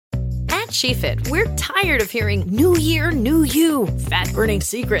SheFit, we're tired of hearing new year, new you, fat-burning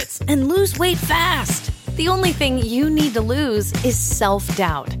secrets, and lose weight fast. The only thing you need to lose is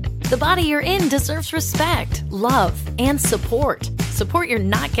self-doubt. The body you're in deserves respect, love, and support. Support you're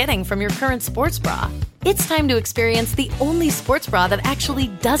not getting from your current sports bra. It's time to experience the only sports bra that actually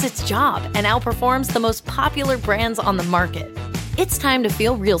does its job and outperforms the most popular brands on the market. It's time to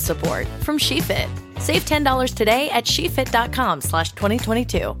feel real support from SheFit. Save $10 today at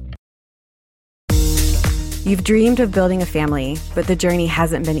shefit.com/2022. You've dreamed of building a family, but the journey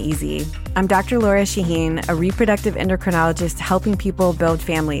hasn't been easy. I'm Dr. Laura Shaheen, a reproductive endocrinologist helping people build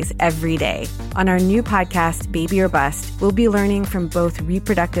families every day. On our new podcast, Baby or Bust, we'll be learning from both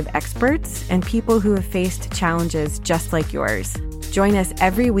reproductive experts and people who have faced challenges just like yours. Join us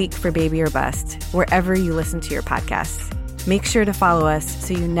every week for Baby or Bust, wherever you listen to your podcasts. Make sure to follow us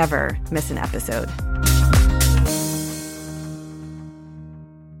so you never miss an episode.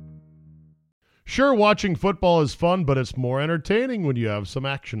 Sure, watching football is fun, but it's more entertaining when you have some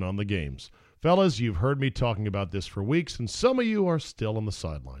action on the games. Fellas, you've heard me talking about this for weeks, and some of you are still on the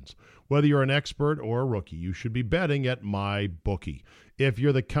sidelines. Whether you're an expert or a rookie, you should be betting at MyBookie. If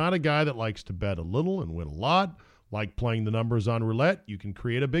you're the kind of guy that likes to bet a little and win a lot, like playing the numbers on roulette, you can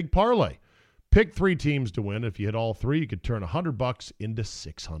create a big parlay. Pick 3 teams to win. If you hit all 3, you could turn $100 into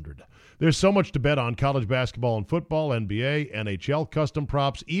 $600. There's so much to bet on: college basketball and football, NBA, NHL, custom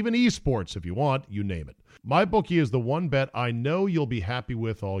props, even esports if you want, you name it. MyBookie is the one bet I know you'll be happy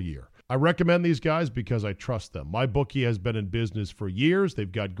with all year. I recommend these guys because I trust them. MyBookie has been in business for years. They've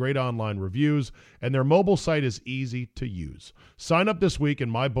got great online reviews, and their mobile site is easy to use. Sign up this week,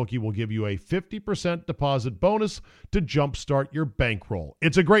 and MyBookie will give you a 50% deposit bonus to jumpstart your bankroll.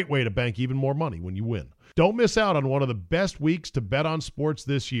 It's a great way to bank even more money when you win. Don't miss out on one of the best weeks to bet on sports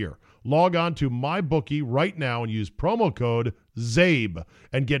this year. Log on to MyBookie right now and use promo code ZABE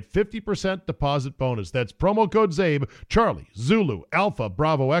and get 50% deposit bonus. That's promo code ZABE, Charlie, Zulu, Alpha,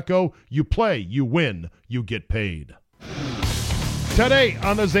 Bravo, Echo. You play, you win, you get paid. Today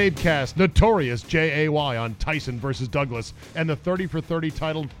on the Zabecast, Notorious Jay on Tyson versus Douglas and the 30 for 30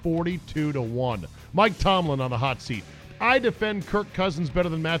 titled 42-1. Mike Tomlin on the hot seat. I defend Kirk Cousins better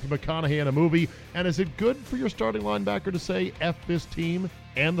than Matthew McConaughey in a movie. And is it good for your starting linebacker to say F this team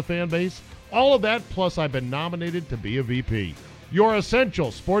and the fan base? All of that, plus I've been nominated to be a VP. Your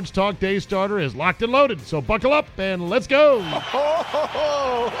essential sports talk day starter is locked and loaded. So buckle up and let's go.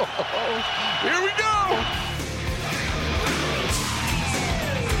 Here we go.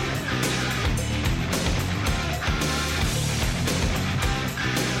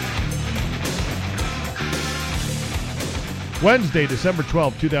 Wednesday, December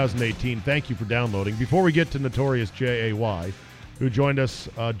 12, 2018. Thank you for downloading. Before we get to Notorious Jay, who joined us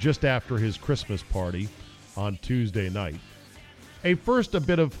just after his Christmas party on Tuesday night, a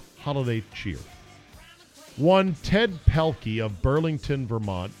bit of holiday cheer. One Ted Pelkey of Burlington,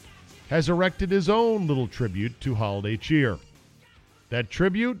 Vermont, has erected his own little tribute to holiday cheer. That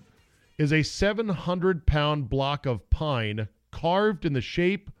tribute is a 700-pound block of pine carved in the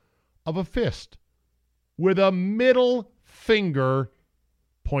shape of a fist with a middle finger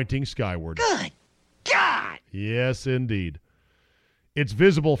pointing skyward. Good God! Yes, indeed. It's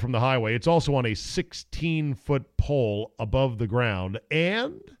visible from the highway. It's also on a 16-foot pole above the ground,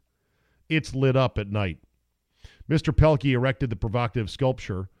 and it's lit up at night. Mr. Pelkey erected the provocative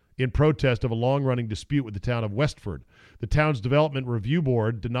sculpture in protest of a long-running dispute with the town of Westford. The town's development review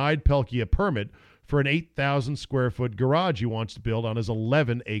board denied Pelkey a permit for an 8,000-square-foot garage he wants to build on his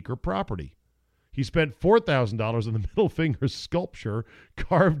 11-acre property. He spent $4,000 on the middle finger sculpture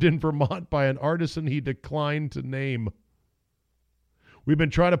carved in Vermont by an artisan he declined to name. We've been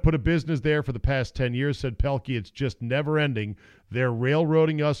trying to put a business there for the past 10 years, said Pelkey. It's just never ending. They're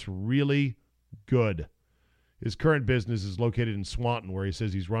railroading us really good. His current business is located in Swanton, where he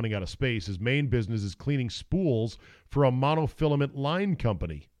says he's running out of space. His main business is cleaning spools for a monofilament line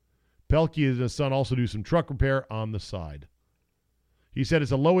company. Pelkey and his son also do some truck repair on the side. He said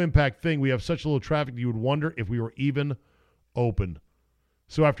it's a low-impact thing. We have such little traffic that you would wonder if we were even open.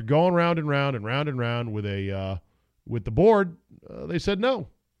 So after going round and round and round and round with the board, they said no.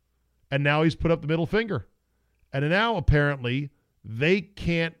 And now he's put up the middle finger. And now apparently they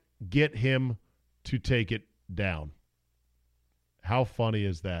can't get him to take it down. How funny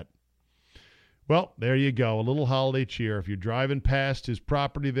is that? Well, there you go. A little holiday cheer. If you're driving past his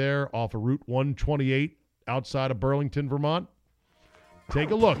property there off of Route 128 outside of Burlington, Vermont,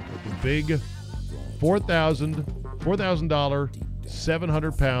 take a look at the big $4,000,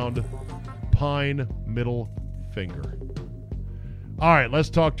 700-pound pine middle finger. All right, let's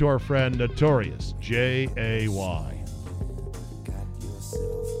talk to our friend Notorious Jay.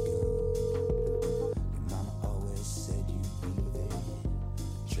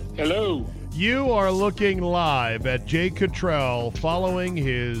 Hello. You are looking live at Jay Cottrell following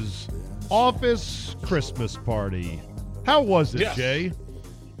his office Christmas party. How was it, Yes. Jay?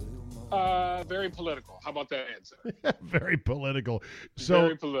 Very political. How about that answer? Very political. So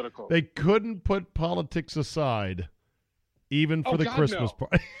Very political. they couldn't put politics aside, even for the God, Christmas no.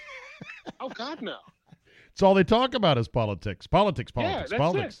 party. Oh, God, no. It's all they talk about is politics. Politics, Yeah, that's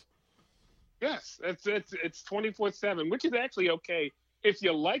politics. Yes, it's 24/7, which is actually okay if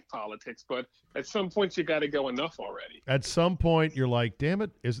you like politics, but at some point you got to go enough already. At some point, you're like, damn it,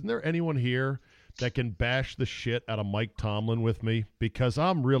 isn't there anyone here that can bash the shit out of Mike Tomlin with me? Because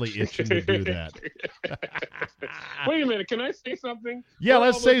I'm really itching to do that. Wait a minute, can I say something? Yeah, What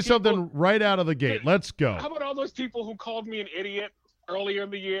let's all those say something people- right out of the gate. Let's go. How about all those people who called me an idiot earlier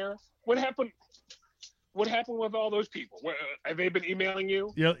in the year? What happened? What happened with all those people? Have they been emailing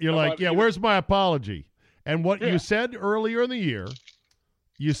you? You're like, yeah, where's my apology? And what Yeah. you said earlier in the year,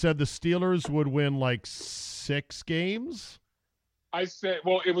 you said the Steelers would win like 6 games. I said,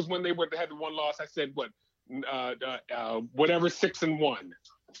 well, it was when they had the one loss. I said, whatever, 6-1.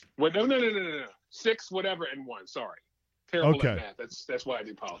 No. 6, whatever, and 1. Sorry, terrible Okay. at math. That's why I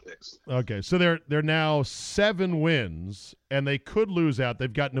do politics. Okay, so they're now 7 wins, and they could lose out.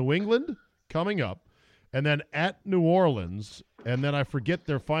 They've got New England coming up, and then at New Orleans, and then I forget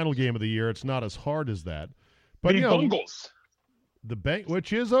their final game of the year. It's not as hard as that, but The Bungles,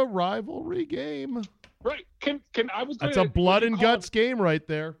 which is a rivalry game. right? Can I was That's gonna, a blood what you and call guts game right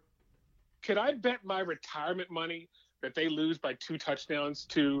there. Could I bet my retirement money that they lose by 2 touchdowns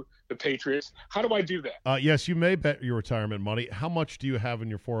to the Patriots? How do I do that? Yes, you may bet your retirement money. How much do you have in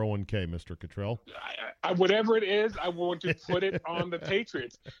your 401k, Mr. Cottrell? Whatever it is, I want to put it on the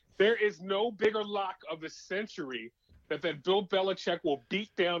Patriots. There is no bigger lock of the century that Bill Belichick will beat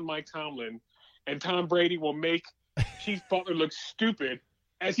down Mike Tomlin, and Tom Brady will make Keith Butler look stupid,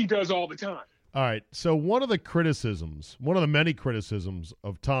 as he does all the time. All right, so one of the many criticisms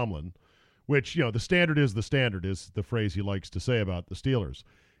of Tomlin, which, the standard is the phrase he likes to say about the Steelers,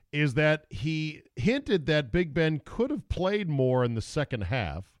 is that he hinted that Big Ben could have played more in the second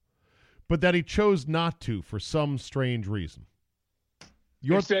half, but that he chose not to for some strange reason.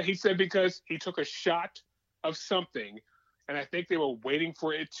 He said because he took a shot of something, and I think they were waiting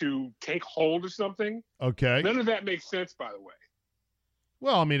for it to take hold of something. Okay. None of that makes sense, by the way.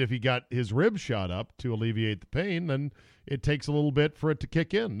 Well, I mean, if he got his ribs shot up to alleviate the pain, then it takes a little bit for it to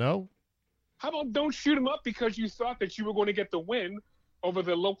kick in, no? How about don't shoot him up because you thought that you were going to get the win over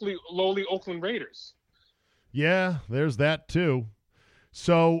the lowly Oakland Raiders? Yeah, there's that too.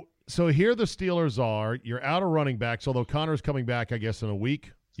 So here the Steelers are. You're out of running backs, although Connor's coming back, I guess, in a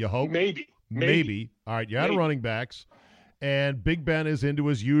week. You hope? Maybe. All right, you're out of running backs, and Big Ben is into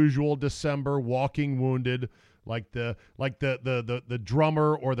his usual December walking wounded, like the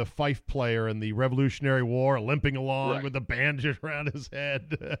drummer or the fife player in the Revolutionary War, limping along with the bandage around his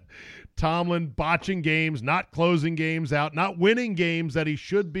head. Tomlin botching games, not closing games out, not winning games that he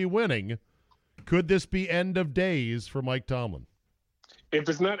should be winning. Could this be end of days for Mike Tomlin? If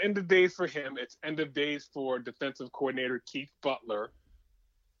it's not end of days for him, it's end of days for defensive coordinator Keith Butler.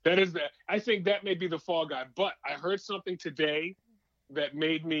 I think that may be the fall guy. But I heard something today that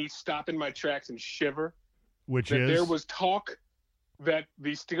made me stop in my tracks and shiver. There was talk that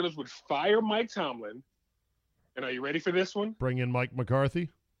the Steelers would fire Mike Tomlin. And are you ready for this one? Bring in Mike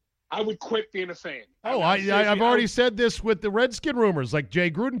McCarthy? I would quit being a fan. I've already said this with the Redskin rumors. Like Jay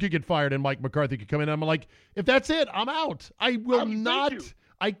Gruden could get fired and Mike McCarthy could come in. I'm like, if that's it, I'm out.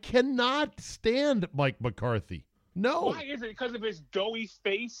 I cannot stand Mike McCarthy. No. Why is it? Because of his doughy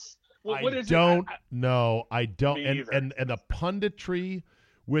face? What is it? No, I don't. Me And the punditry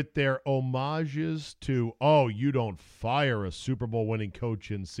with their homages to, you don't fire a Super Bowl winning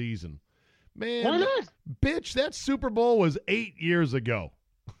coach in season. Man, why not? Bitch, that Super Bowl was 8 years ago.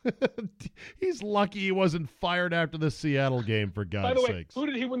 He's lucky he wasn't fired after the Seattle game, for God's sakes. By the way, who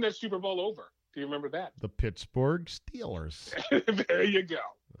did he win that Super Bowl over? Do you remember that? The Pittsburgh Steelers. There you go.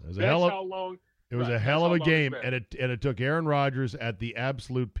 It was a hell of a game, and it took Aaron Rodgers at the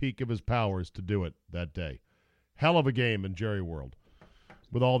absolute peak of his powers to do it that day. Hell of a game in Jerry World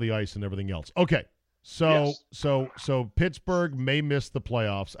with all the ice and everything else. Okay, so Pittsburgh may miss the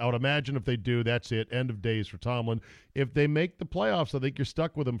playoffs. I would imagine if they do, that's it. End of days for Tomlin. If they make the playoffs, I think you're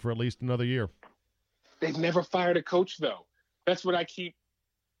stuck with him for at least another year. They've never fired a coach, though. That's what I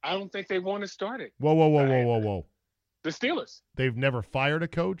don't think they want to start it. Whoa. The Steelers. They've never fired a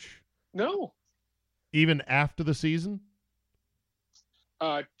coach? No. Even after the season?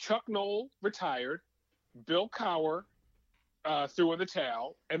 Chuck Noll retired. Bill Cowher threw in the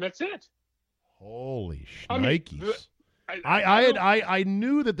towel, and that's it. Holy shnikes. I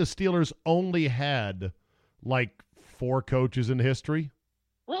knew that the Steelers only had like 4 coaches in history.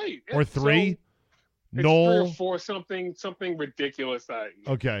 Right. Or 3. So Noel. 3 or 4, something ridiculous.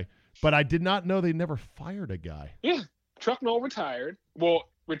 Okay. But I did not know they never fired a guy. Yeah. Chuck Noll retired. Well,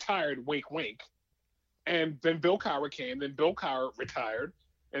 retired, wink, wink. And then Bill Cowher came. Then Bill Cowher retired.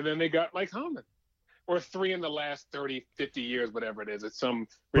 And then they got Mike Holman. Or 3 in the last 30, 50 years, whatever it is. It's some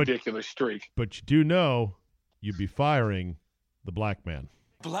ridiculous streak. But you do know you'd be firing the black man.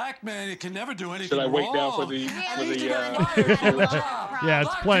 Black man, it can never do anything Should I wait wrong. now for the Yeah,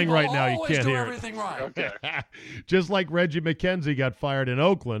 it's playing right now. You can't hear everything it. Right. Okay. Just like Reggie McKenzie got fired in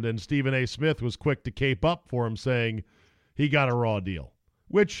Oakland, and Stephen A. Smith was quick to cape up for him, saying he got a raw deal,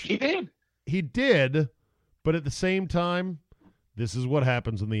 which He did. he did. But at the same time, this is what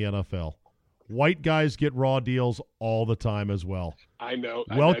happens in the NFL. White guys get raw deals all the time as well. I know.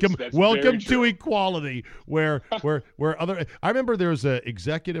 Welcome That's very to true. equality, where other. I remember there was an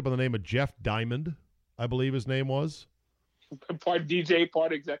executive by the name of Jeff Diamond, I believe his name was. Part DJ,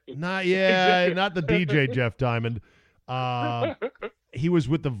 part executive. Not the DJ Jeff Diamond. He was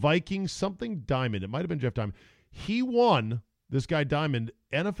with the Vikings. Something Diamond. It might have been Jeff Diamond. He won, this guy Diamond,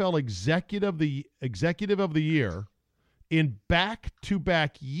 NFL Executive of the Year in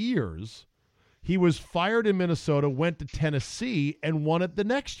back-to-back years. He was fired in Minnesota, went to Tennessee, and won it the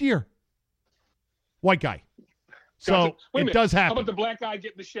next year. White guy. So Gotcha. Wait a it minute. does How happen. about the black guy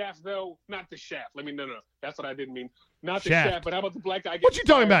getting the shaft, though? Not the shaft. No. That's what I didn't mean. Not the Shaft. shaft, but how about the black guy getting What you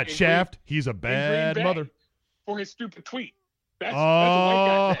talking fired about, in Shaft? He's a Green bad Bay mother. for his stupid tweet. That's a white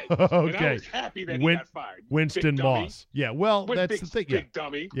guy thing. And I okay. was happy that he got fired. Winston Big dummy. Moss. Yeah, well, Big- that's the thing. Yeah. Big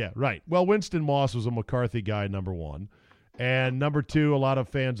dummy. Yeah, right. Well, Winston Moss was a McCarthy guy, number 1. And number 2, a lot of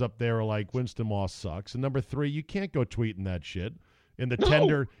fans up there are like, Winston Moss sucks. And number 3, you can't go tweeting that shit in the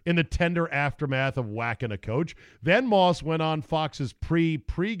tender aftermath of whacking a coach. Then Moss went on Fox's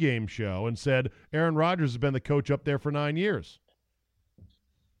pregame show and said Aaron Rodgers has been the coach up there for 9 years.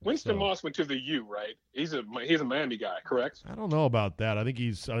 Winston Moss went to the U, right? He's a Miami guy, correct? I don't know about that. I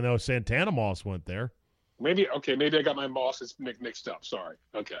know Santana Moss went there. Maybe I got my Mosses mixed up. Sorry.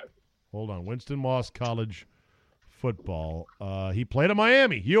 Okay. Hold on. Winston Moss College football. He played at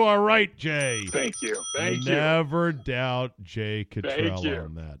Miami. You are right, Jay. Thank you. Thank you. Never doubt Jay Cottrell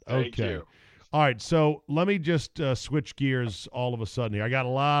on that. Thank Okay. you. All right, so let me just switch gears all of a sudden here. I got a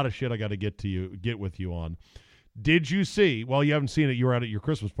lot of shit I got to get with you on. Did you see, well, you haven't seen it, you were out at your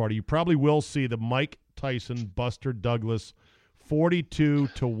Christmas party, you probably will see the Mike Tyson, Buster Douglas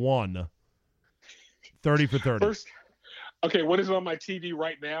 42-1, 30 for 30. First, okay, what is on my TV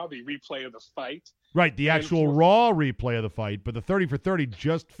right now? The replay of the fight. Right, the actual raw replay of the fight, but the 30 for 30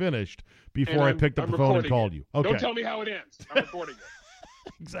 just finished before I picked up the phone and called you. Okay. Don't tell me how it ends. I'm recording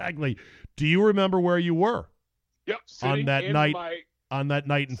it. Exactly. Do you remember where you were? Yep. On that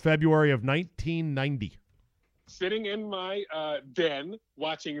night in February of 1990. Sitting in my den,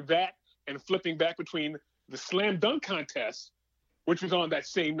 watching that and flipping back between the slam dunk contest, which was on that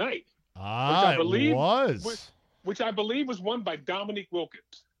same night. It was. Which I believe was won by Dominique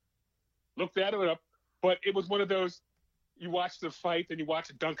Wilkins. Looked that up, but it was one of those, you watch the fight, then you watch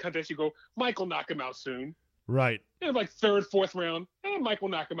the dunk contest, you go, Mike will knock him out soon. Right. And like 3rd, 4th round, Mike will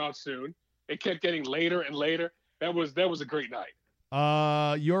knock him out soon. It kept getting later and later. That was a great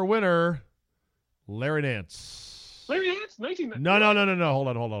night. Your winner, Larry Nance. Larry Nance? 1990. No. Hold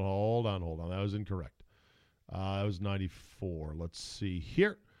on. That was incorrect. That was 94. Let's see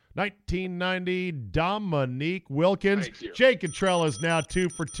here. 1990, Dominique Wilkins. Jay Cottrell is now 2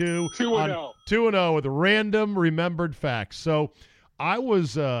 for 2. 2-0. 2-0 with random remembered facts. So I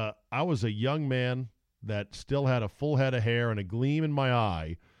was a young man that still had a full head of hair and a gleam in my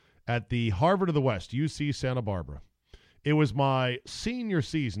eye at the Harvard of the West, UC Santa Barbara. It was my senior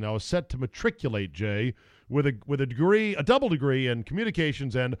season. I was set to matriculate, Jay, with a degree, a double degree in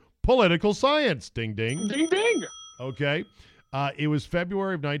communications and political science. Ding, ding. Ding, ding. Okay. It was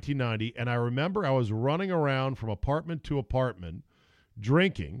February of 1990, and I remember I was running around from apartment to apartment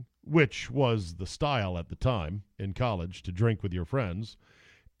drinking, which was the style at the time in college, to drink with your friends.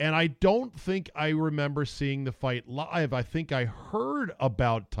 And I don't think I remember seeing the fight live. I think I heard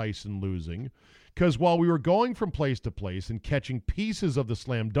about Tyson losing because while we were going from place to place and catching pieces of the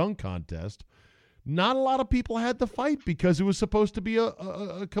slam dunk contest, not a lot of people had the fight because it was supposed to be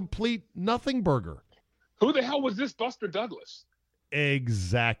a complete nothing burger. Who the hell was this Buster Douglas?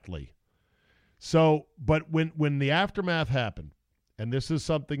 Exactly. So, but when the aftermath happened, and this is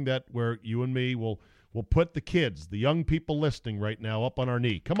something that where you and me will put the kids, the young people listening right now, up on our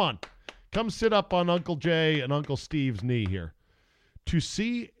knee. Come on. Come sit up on Uncle Jay and Uncle Steve's knee here. To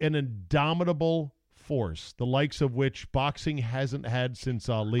see an indomitable force, the likes of which boxing hasn't had since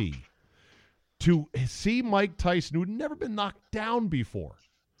Ali, to see Mike Tyson, who'd never been knocked down before,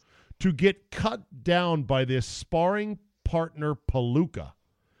 to get cut down by this sparring partner Palooka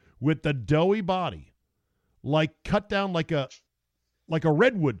with the doughy body, like cut down like a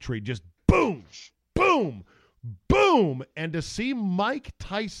redwood tree, just boom, boom, boom. And to see Mike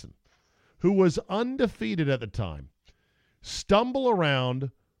Tyson, who was undefeated at the time, stumble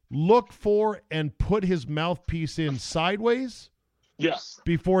around, look for and put his mouthpiece in sideways, yes,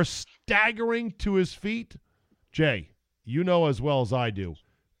 before staggering to his feet, Jay, you know as well as I do,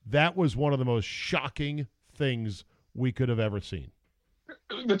 that was one of the most shocking things we could have ever seen.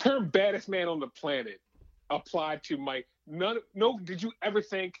 The term baddest man on the planet applied to Mike. Did you ever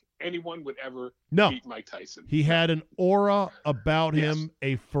think anyone would ever beat Mike Tyson? He had an aura about him,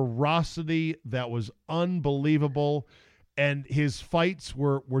 a ferocity that was unbelievable, and his fights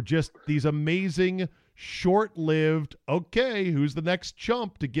were just these amazing, short-lived, okay, who's the next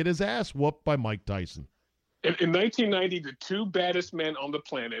chump to get his ass whooped by Mike Tyson? In 1990, the two baddest men on the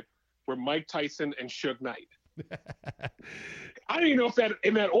planet were Mike Tyson and Suge Knight. I don't even know if that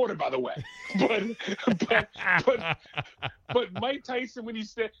in that order, by the way. But Mike Tyson,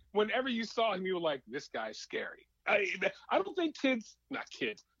 whenever you saw him, you were like, this guy's scary. I don't think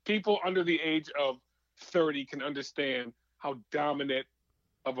people under the age of 30 can understand how dominant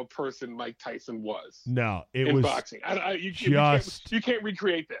of a person Mike Tyson was. No, it in was boxing. You can't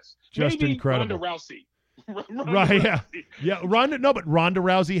recreate this. Just maybe incredible. Ronda Rousey. Right, yeah. Ronda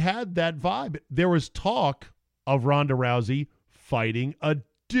Rousey had that vibe. There was talk of Ronda Rousey fighting a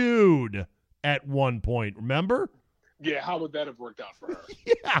dude at one point. Remember? Yeah, how would that have worked out for her?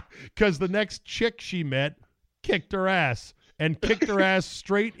 Yeah, because the next chick she met kicked her ass and kicked her ass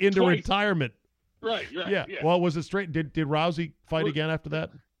straight into retirement. Right. Yeah. Well, was it straight? Did Rousey fight again after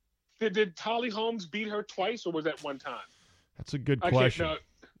that? Did Holly Holmes beat her twice, or was that one time? That's a good question.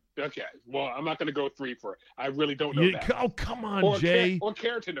 Okay. Well, I'm not going to go 3 for it. I really don't know that. Oh, come on, Jay. Or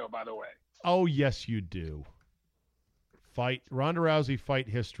care to know, by the way. Oh, yes, you do. Ronda Rousey fight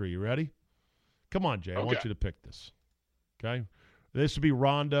history. You ready? Come on, Jay. I want you to pick this. Okay? This would be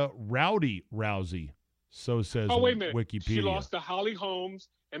Ronda Rowdy Rousey. So says wait a minute. Wikipedia. She lost to Holly Holmes,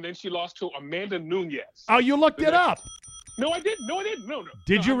 and then she lost to Amanda Nunes. Oh, you looked it up. No, I didn't. No.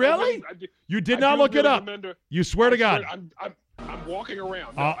 Did you really? You did not look it up. You swear to God. I'm walking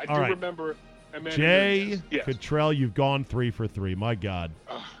around. No, I do remember Amanda Jay Nunes. Yes. Cottrell, you've gone 3 for 3. My God.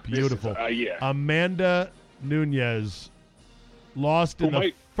 Beautiful. Yeah. Amanda Nunes lost in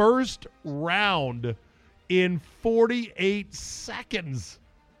the first round in 48 seconds.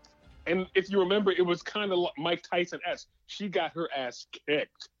 And if you remember, it was kind of like Mike Tyson-esque. She got her ass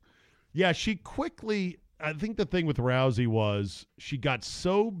kicked. Yeah, she quickly – I think the thing with Rousey was she got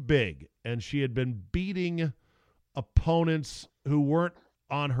so big and she had been beating opponents who weren't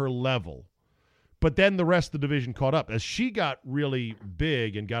on her level. But then the rest of the division caught up. As she got really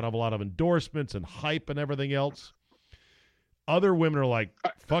big and got a lot of endorsements and hype and everything else, other women are like,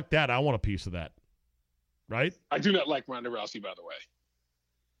 fuck that, I want a piece of that. Right? I do not like Ronda Rousey, by the way.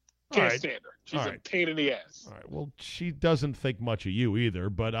 Can't stand her. She's a pain in the ass. All right. Well, she doesn't think much of you either,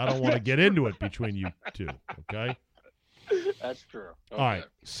 but I don't want to get into it between you two, okay? That's true. Okay. All right.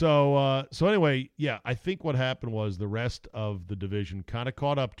 So anyway, yeah, I think what happened was the rest of the division kind of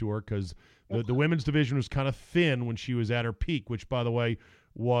caught up to her because the women's division was kind of thin when she was at her peak, which, by the way,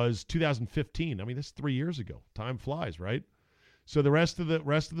 was 2015. I mean, that's 3 years ago. Time flies, right? So the rest of the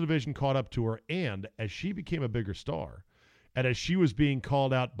division caught up to her, and as she became a bigger star, and as she was being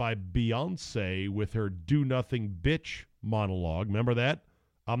called out by Beyonce with her "Do Nothing Bitch" monologue, remember that?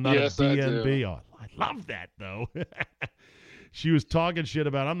 I'm not a DNB. Oh, I love that though. She was talking shit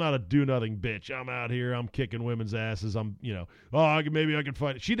about, I'm not a do nothing bitch. I'm out here. I'm kicking women's asses. Maybe I could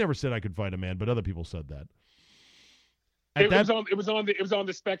fight. She never said I could fight a man, but other people said that. It was on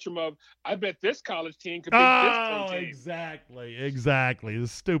the spectrum of, I bet this college team could beat this pro team. Exactly. The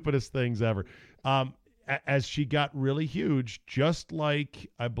stupidest things ever. As she got really huge, just like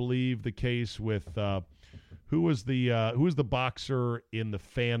I believe the case with who was the boxer in the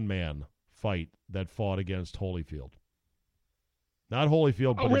Fan Man fight that fought against Holyfield? Not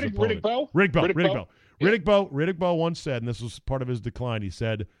Holyfield, but his opponent. Riddick Bowe once said, and this was part of his decline, he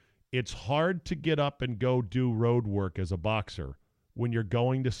said, it's hard to get up and go do road work as a boxer when you're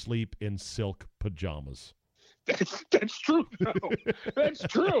going to sleep in silk pajamas. That's true, though. That's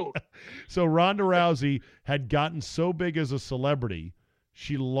true. So Ronda Rousey had gotten so big as a celebrity,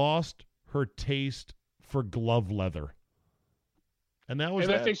 she lost her taste for glove leather. And that was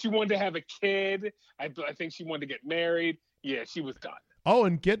I think she wanted to have a kid. I think she wanted to get married. Yeah, she was done. Oh,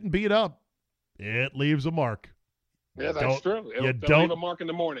 and getting beat up It leaves a mark. Yeah, that's true. You It'll don't leave a mark in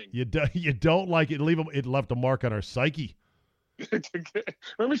the morning. You don't like it. It left a mark on our psyche.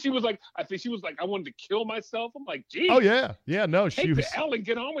 Remember, she was like, I wanted to kill myself. I'm like, geez. Oh yeah. No, take the L and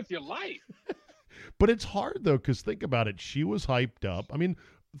get on with your life. But it's hard though, because think about it. She was hyped up. I mean,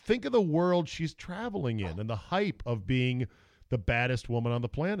 think of the world she's traveling in and the hype of being the baddest woman on the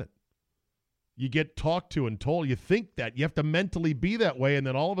planet. You get talked to and told, you think that. You have to mentally be that way, and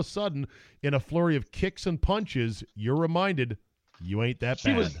then all of a sudden, in a flurry of kicks and punches, you're reminded you ain't that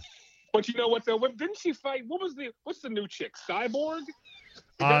bad. But you know what, though? Didn't she fight? What's the new chick? Cyborg?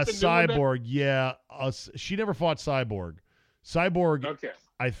 Cyborg, yeah. She never fought Cyborg. Cyborg, okay.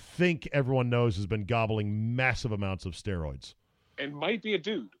 I think everyone knows, has been gobbling massive amounts of steroids. And might be a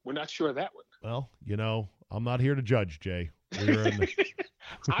dude. We're not sure of that one. Well, I'm not here to judge, Jay.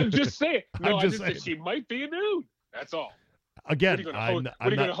 I'm just saying. No, I just said she might be a dude. That's all. Again, are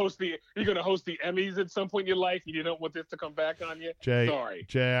you going to host the Emmys at some point in your life? You don't want this to come back on you? Jay, sorry.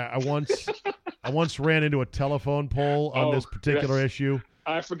 Jay, I once ran into a telephone pole on this particular issue.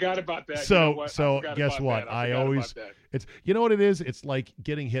 I forgot about that. So guess what? It's you know what it is? It's like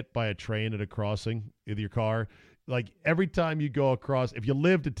getting hit by a train at a crossing with your car. Like every time you go across, if you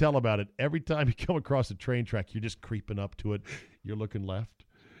live to tell about it, every time you come across a train track, you're just creeping up to it. You're looking left.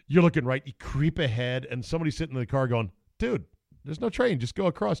 You're looking right. You creep ahead, and somebody's sitting in the car going, dude, there's no train. Just go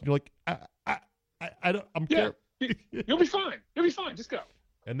across. And you're like, I'm scared. You'll be fine. You'll be fine. Just go.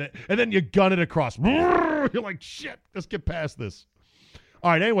 And then you gun it across. You're like, shit, let's get past this.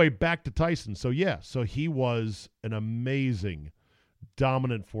 All right, anyway, back to Tyson. So he was an amazing,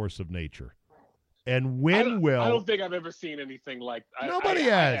 dominant force of nature. And I don't think I've ever seen anything like nobody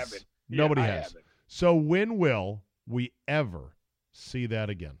has. Nobody has. So when will we ever see that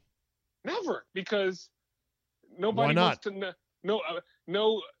again? Never, because nobody Why not? wants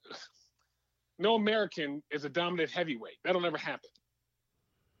to no American is a dominant heavyweight. That'll never happen.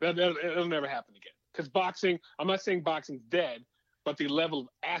 It'll never happen again. Because boxing, I'm not saying boxing's dead, but the level of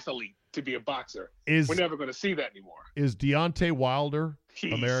athlete to be a boxer, we're never going to see that anymore. Is Deontay Wilder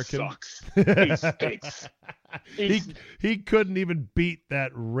American? Sucks. He stinks. He couldn't even beat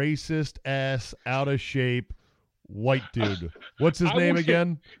that racist ass, out of shape white dude. What's his name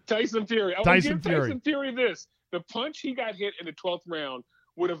again? Tyson Fury. Tyson Fury this. The punch he got hit in the 12th round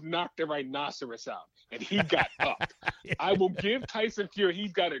would have knocked the rhinoceros out, and he got up. I will give Tyson Fury,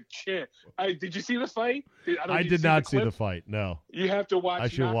 he's got a chin. Did you see the fight? I did not see the fight, no. You have to watch I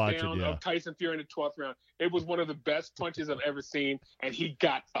should watch it, of Tyson Fury in the 12th round. It was one of the best punches I've ever seen, and he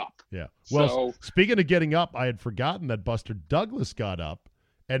got up. Yeah. Well, speaking of getting up, I had forgotten that Buster Douglas got up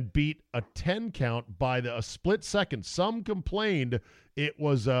and beat a 10 count by a split second. Some complained it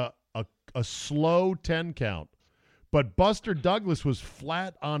was a slow 10 count. But Buster Douglas was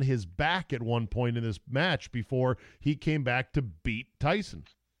flat on his back at one point in this match before he came back to beat Tyson.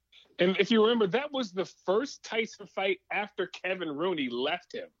 And if you remember, that was the first Tyson fight after Kevin Rooney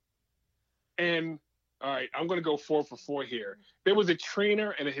left him. And, all right, I'm going to go 4 for 4 here. There was a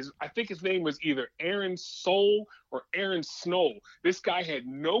trainer, and I think his name was either Aaron Soul or Aaron Snow. This guy had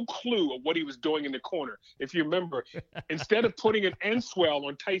no clue of what he was doing in the corner. If you remember, instead of putting an end swell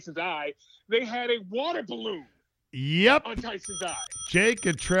on Tyson's eye, they had a water balloon. Yep. On Tyson's eye. Jake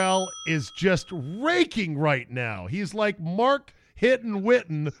Cottrell is just raking right now. He's like Mark Hitton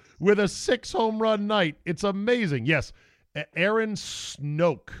Witten with a 6 home run night. It's amazing. Yes, Aaron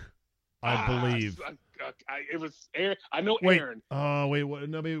Snoke, I believe. It was Aaron. I know Aaron. No,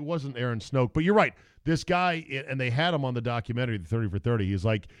 maybe it wasn't Aaron Snoke. But you're right. This guy, and they had him on the documentary, the 30 for 30. He's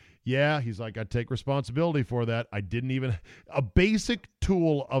like, I take responsibility for that. I didn't even a basic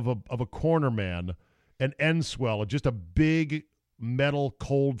tool of a corner man. An end swell, just a big metal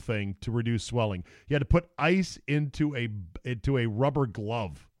cold thing to reduce swelling. You had to put ice into a rubber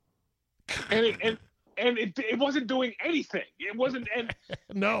glove, and it wasn't doing anything. It wasn't. And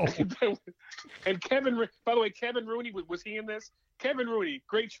no. And by the way, Kevin Rooney, was he in this? Kevin Rooney,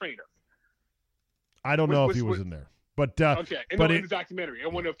 great trainer. I don't know if he was in there, but okay. In the documentary, I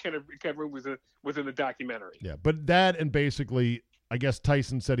wonder if Kevin Rooney was in the documentary. Yeah, but that and basically. I guess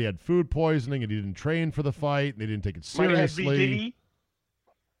Tyson said he had food poisoning and he didn't train for the fight and they didn't take it seriously. Might have VD.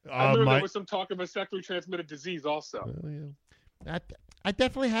 I remember there was some talk of a sexually transmitted disease also. Yeah. I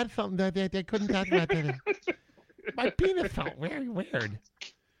definitely had something that they couldn't talk about. My penis felt very weird.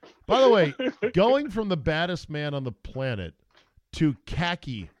 By the way, going from the baddest man on the planet to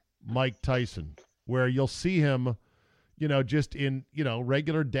khaki Mike Tyson, where you'll see him, just in,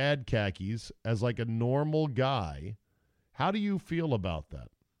 regular dad khakis as like a normal guy. How do you feel about that?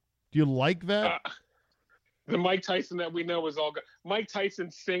 Do you like that? The Mike Tyson that we know is all good. Mike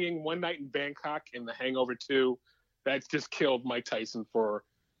Tyson singing One Night in Bangkok in The Hangover 2, that's just killed Mike Tyson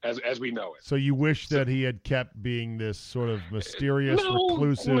as we know it. So you wish that he had kept being this sort of mysterious,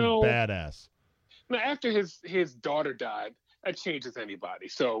 reclusive badass. Now, after his daughter died, that changes anybody.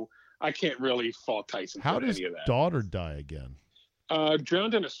 So I can't really fault Tyson How for does any of that. daughter die again?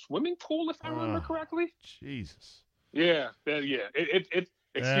 Drowned in a swimming pool, if I remember correctly. Jesus. Yeah. It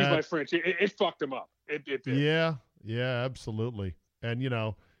excuse my French. It fucked him up. It did. Yeah, absolutely. And,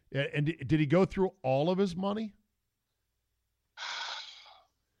 and did he go through all of his money?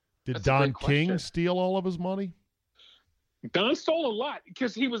 Did That's Don King steal all of his money? Don stole a lot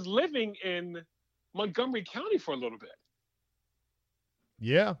because he was living in Montgomery County for a little bit.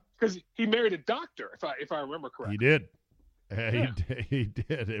 Yeah. Because he married a doctor, if I remember correctly. He did. He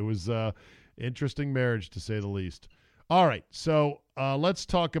did. It was interesting marriage, to say the least. All right, so let's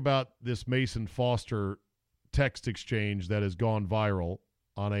talk about this Mason Foster text exchange that has gone viral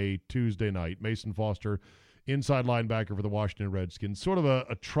on a Tuesday night. Mason Foster, inside linebacker for the Washington Redskins, sort of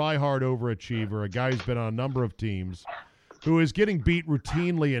a try-hard overachiever, a guy who's been on a number of teams, who is getting beat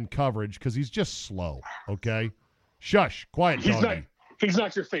routinely in coverage because he's just slow, okay? Shush, quiet, doggy. He's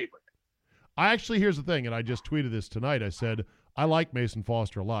not your favorite. Here's the thing, and I just tweeted this tonight. I said, I like Mason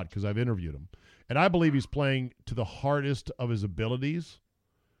Foster a lot because I've interviewed him. And I believe he's playing to the hardest of his abilities,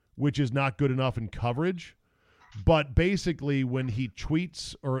 which is not good enough in coverage. But basically when he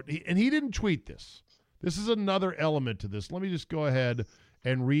tweets, and he didn't tweet this. This is another element to this. Let me just go ahead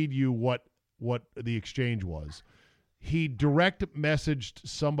and read you what the exchange was. He direct messaged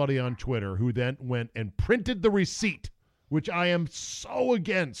somebody on Twitter who then went and printed the receipt, which I am so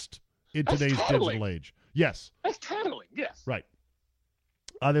against in today's digital age. Yes. That's tattling, yes. Right.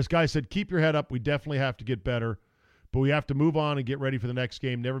 This guy said, keep your head up. We definitely have to get better, but we have to move on and get ready for the next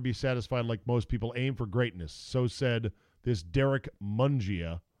game. Never be satisfied like most people. Aim for greatness. So said this Derek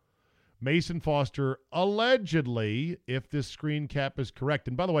Mungia. Mason Foster, allegedly, if this screen cap is correct.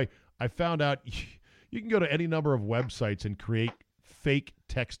 And by the way, I found out you can go to any number of websites and create fake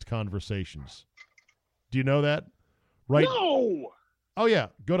text conversations. Do you know that? Right? No! Oh, yeah.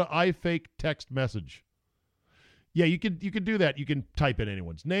 Go to iFake text message. Yeah, you can do that. You can type in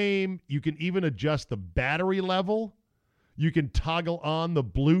anyone's name. You can even adjust the battery level. You can toggle on the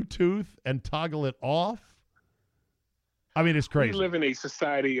Bluetooth and toggle it off. I mean, it's crazy. We live in a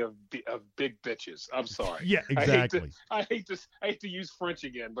society of big bitches. I'm sorry. Yeah, exactly. I hate to use French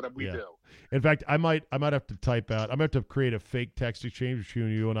again, but we do. In fact, I might have to type out. I might have to create a fake text exchange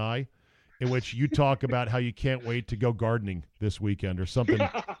between you and I, in which you talk about how you can't wait to go gardening this weekend or something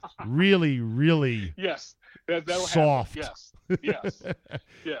really, really that'll soft. Happen. Yes.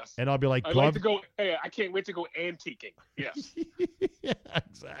 And I'll be like, I'd like to go. Hey, I can't wait to go antiquing. Yes. Yeah,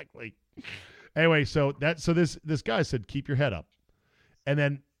 exactly. Anyway, so this guy said, keep your head up. And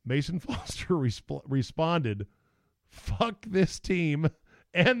then Mason Foster responded, fuck this team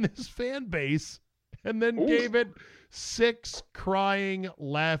and this fan base, and then gave it 6 crying,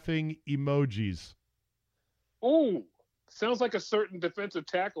 laughing emojis. Ooh, sounds like a certain defensive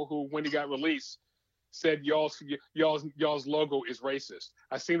tackle who, when he got released, said y'all's logo is racist.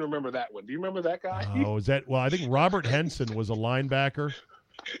 I seem to remember that one. Do you remember that guy? Oh, is that? Well, I think Robert Henson was a linebacker.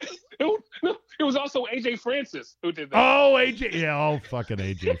 No, it was also A.J. Francis who did that. Oh, A.J. Yeah, fucking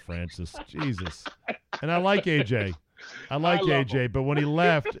A.J. Francis. Jesus. And I like A.J. I like A.J., but when he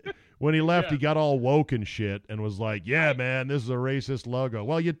left, he got all woke and shit and was like, yeah, man, this is a racist logo.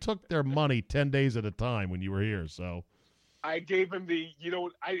 Well, you took their money 10 days at a time when you were here, so. I gave him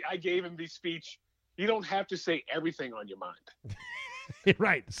the speech. You don't have to say everything on your mind.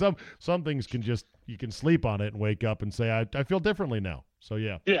 Right. Some things you can sleep on it and wake up and say, I feel differently now. So,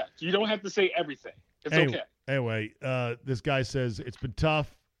 yeah. Yeah, you don't have to say everything. It's okay. Anyway, this guy says, it's been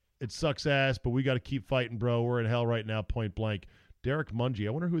tough. It sucks ass, but we got to keep fighting, bro. We're in hell right now, point blank. Derek Mungie.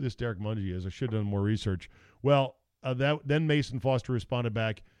 I wonder who this Derek Mungie is. I should have done more research. Well, then Mason Foster responded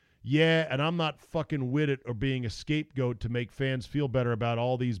back, yeah, and I'm not fucking with it or being a scapegoat to make fans feel better about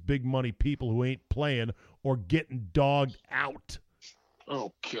all these big money people who ain't playing or getting dogged out.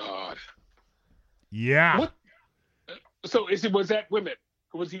 Oh, God. Yeah. What? So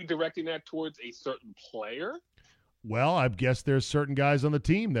was he directing that towards a certain player? Well, I guess there's certain guys on the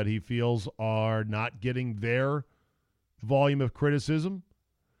team that he feels are not getting their volume of criticism,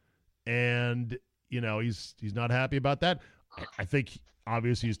 and he's not happy about that. I think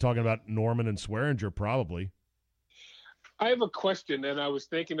obviously he's talking about Norman and Swearinger probably. I have a question, and I was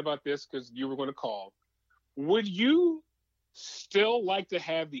thinking about this because you were going to call. Would you still like to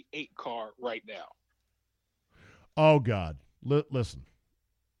have the 8 car right now? Oh God, listen.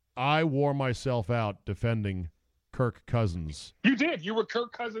 I wore myself out defending Kirk Cousins. You did. You were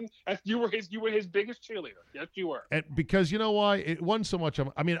Kirk Cousins. You were his biggest cheerleader. Yes, you were. And because you know why? It wasn't so much.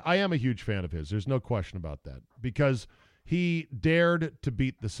 I am a huge fan of his. There's no question about that. Because he dared to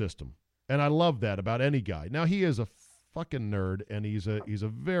beat the system, and I love that about any guy. Now he is a fucking nerd, and he's a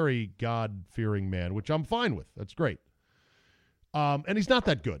very God-fearing man, which I'm fine with. That's great. And he's not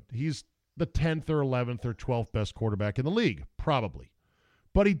that good. He's the 10th or 11th or 12th best quarterback in the league, probably.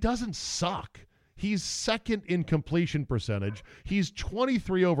 But he doesn't suck. He's second in completion percentage. He's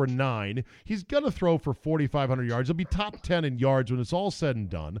 23 over 9. He's going to throw for 4,500 yards. He'll be top 10 in yards when it's all said and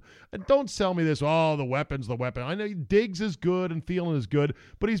done. And don't sell me this, the weapon's the weapon. I know Diggs is good and Thielen is good,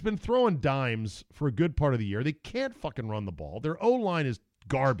 but he's been throwing dimes for a good part of the year. They can't fucking run the ball. Their O-line is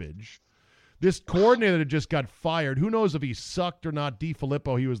garbage. This coordinator that just got fired, who knows if he sucked or not.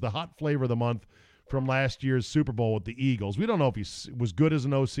 DeFilippo, he was the hot flavor of the month from last year's Super Bowl with the Eagles. We don't know if he was good as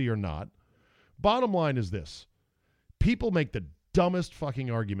an OC or not. Bottom line is this. People make the dumbest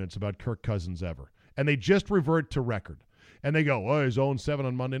fucking arguments about Kirk Cousins ever, and they just revert to record. And they go, he's 0-7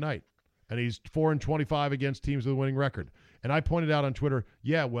 on Monday night, and he's 4-25 against teams with a winning record. And I pointed out on Twitter,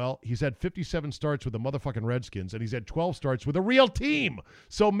 he's had 57 starts with the motherfucking Redskins, and he's had 12 starts with a real team.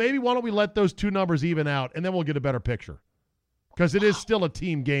 So maybe why don't we let those two numbers even out, and then we'll get a better picture. Because it is still a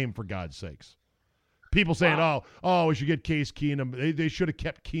team game, for God's sakes. People saying, we should get Case Keenum. They should have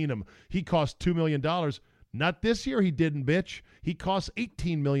kept Keenum. He cost $2 million. Not this year he didn't, bitch. He costs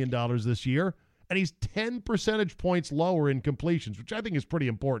 $18 million this year, and he's 10 percentage points lower in completions, which I think is pretty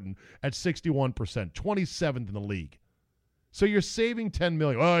important, at 61%, 27th in the league. So you're saving $10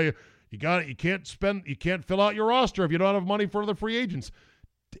 million. You got it. You can't fill out your roster if you don't have money for the free agents.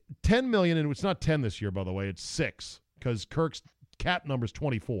 $10 million, and it's not 10 this year, by the way. It's 6, because Kirk's cap number is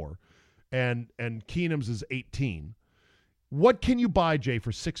 24. And Keenum's is 18. What can you buy, Jay,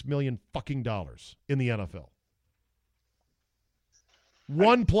 for $6 million fucking dollars in the NFL?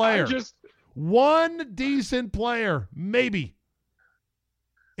 One player. One decent player, maybe.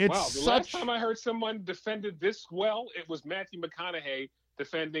 The last time I heard someone defended this well, it was Matthew McConaughey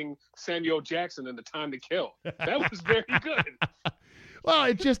defending Samuel Jackson in The Time to Kill. That was very good. Well,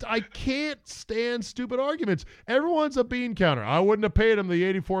 I can't stand stupid arguments. Everyone's a bean counter. I wouldn't have paid him the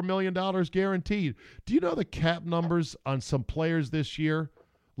 $84 million guaranteed. Do you know the cap numbers on some players this year?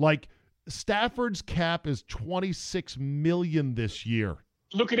 Like, Stafford's cap is $26 million this year.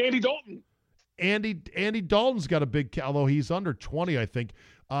 Look at Andy Dalton. Andy Dalton's got a big cap, although he's under 20, I think.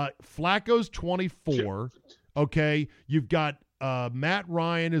 Flacco's 24. Okay, you've got Matt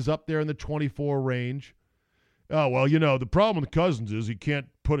Ryan is up there in the 24 range. Oh, well, the problem with Cousins is he can't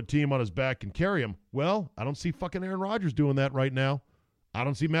put a team on his back and carry him. Well, I don't see fucking Aaron Rodgers doing that right now. I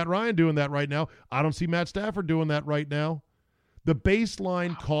don't see Matt Ryan doing that right now. I don't see Matt Stafford doing that right now. The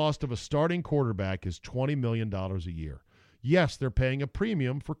baseline cost of a starting quarterback is $20 million a year. Yes, they're paying a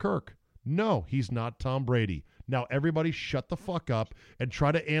premium for Kirk. No, he's not Tom Brady. Now, everybody shut the fuck up and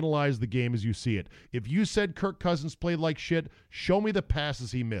try to analyze the game as you see it. If you said Kirk Cousins played like shit, show me the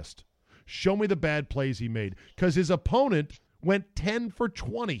passes he missed. Show me the bad plays he made. Because his opponent went 10 for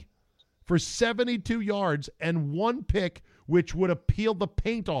 20 for 72 yards and one pick, which would have peeled the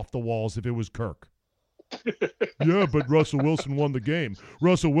paint off the walls if it was Kirk. Yeah, but Russell Wilson won the game.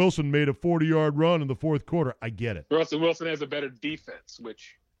 Russell Wilson made a 40-yard run in the fourth quarter. I get it. Russell Wilson has a better defense,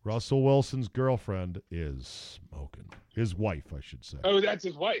 which... Russell Wilson's girlfriend is smoking. His wife, I should say. Oh, that's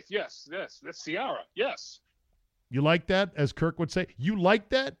his wife. Yes. That's Ciara. Yes. You like that, as Kirk would say? You like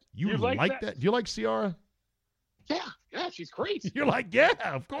that? You like that? Do you like Ciara? Yeah, she's great. You're like, yeah,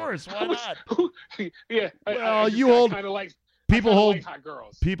 of course. Why not? Yeah. Well, you hold kind of like people hold like hot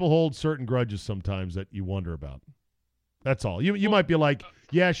girls. People hold certain grudges sometimes that you wonder about. That's all. You might be like,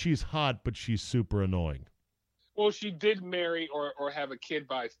 yeah, she's hot, but she's super annoying. Well, she did marry or have a kid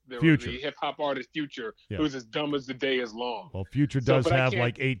by the hip-hop artist Future, who's as dumb as the day is long. Well, Future does have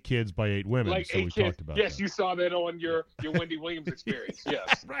like 8 kids by 8 women, like so 8 we kids. talked about yes, that. You saw that on your Wendy Williams experience.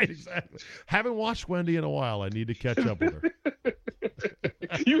 Yes. Right, exactly. Haven't watched Wendy in a while. I need to catch up with her.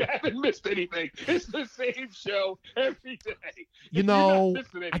 You haven't missed anything. It's the same show every day.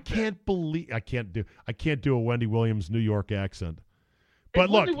 I can't do a Wendy Williams New York accent. But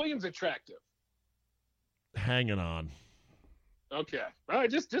look, Wendy Williams attractive. Hanging on. Okay. All right,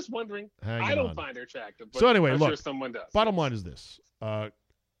 just wondering. I don't find her attractive, but so anyway, I'm look, sure someone does. Bottom line is this.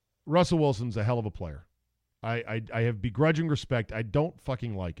 Russell Wilson's a hell of a player. I have begrudging respect. I don't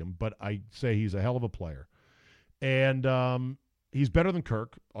fucking like him, but I say he's a hell of a player. And he's better than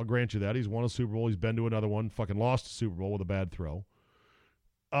Kirk. I'll grant you that. He's won a Super Bowl. He's been to another one. Fucking lost a Super Bowl with a bad throw.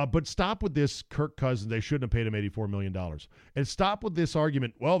 But stop with this Kirk Cousins. They shouldn't have paid him $84 million. And stop with this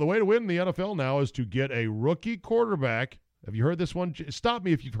argument, well, the way to win in the NFL now is to get a rookie quarterback. Have you heard this one? Stop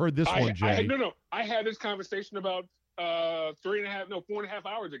me if you've heard this one, Jay. No. I had this conversation about 4.5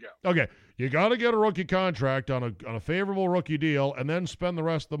 hours ago. Okay, you got to get a rookie contract on a favorable rookie deal and then spend the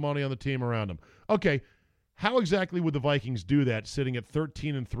rest of the money on the team around him. Okay, how exactly would the Vikings do that sitting at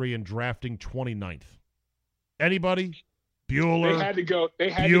 13-3 and drafting 29th? Anybody? Bueller. They had to go for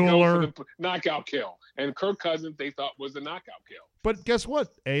the knockout kill. And Kirk Cousins, they thought, was the knockout kill. But guess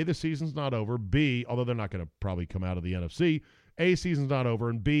what? A, the season's not over. B, although they're not going to probably come out of the NFC, A, season's not over.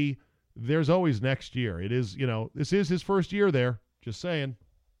 And B, there's always next year. It is, this is his first year there. Just saying.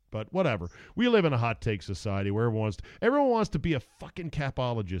 But whatever. We live in a hot take society where everyone wants to be a fucking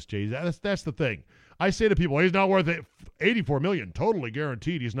capologist, Jay. That's the thing. I say to people, he's not worth it. $84 million, totally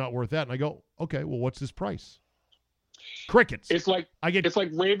guaranteed he's not worth that. And I go, okay, well, what's his price? Crickets. It's like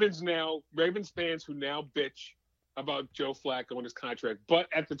Ravens fans who now bitch about Joe Flacco and his contract. But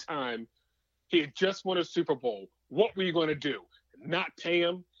at the time, he had just won a Super Bowl. What were you going to do? Not pay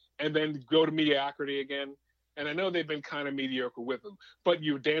him and then go to mediocrity again? And I know they've been kind of mediocre with him, but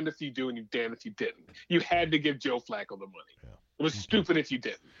you're damned if you do and you're damned if you didn't. You had to give Joe Flacco the money. Yeah. It was stupid if you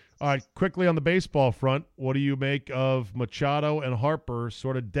didn't. All right, quickly on the baseball front, what do you make of Machado and Harper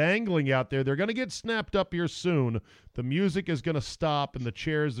sort of dangling out there? They're going to get snapped up here soon. The music is going to stop, and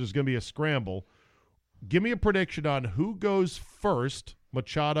there's going to be a scramble. Give me a prediction on who goes first,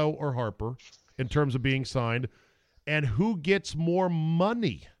 Machado or Harper, in terms of being signed, and who gets more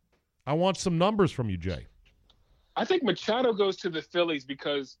money. I want some numbers from you, Jay. I think Machado goes to the Phillies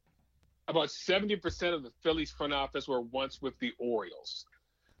because about 70% of the Phillies front office were once with the Orioles.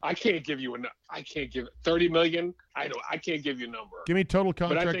 I can't give you enough. I can't give $30 million. I can't give you a number. Give me total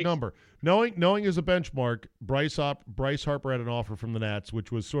contract number. Knowing as a benchmark, Bryce Harper had an offer from the Nats,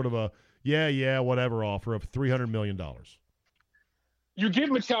 which was sort of a whatever offer of $300 million. You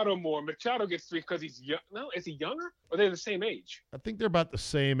give Machado more. Machado gets three because he's young. No, is he younger? Or they're the same age? I think they're about the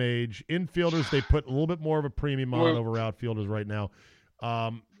same age. Infielders, they put a little bit more of a premium on over outfielders right now.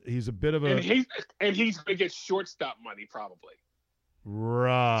 He's a bit of a and he's going to get shortstop money probably.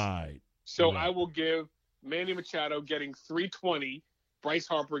 Right. So right. I will give Manny Machado getting $320, Bryce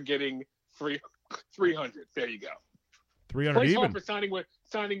Harper getting $300. There you go. 300 Bryce even. Harper signing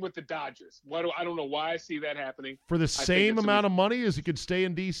with the Dodgers. I don't know why I see that happening. For the same amount of money as he could stay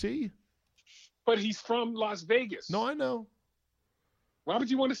in D.C.? But he's from Las Vegas. No, I know. Why would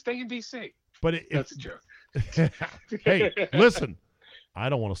you want to stay in D.C.? But that's a joke. Hey, listen. I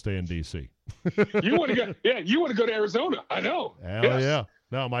don't want to stay in D.C. You want to go? Yeah, you want to go to Arizona. I know. Hell yeah.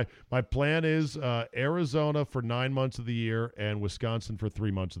 No, my plan is Arizona for 9 months of the year and Wisconsin for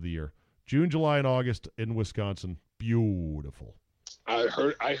 3 months of the year. June, July, and August in Wisconsin. Beautiful. I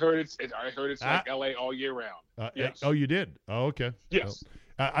heard it's like L.A. all year round. Yes. Oh, you did? Oh, okay. Yes.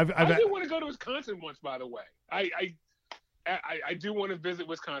 I do want to go to Wisconsin once, by the way. I do want to visit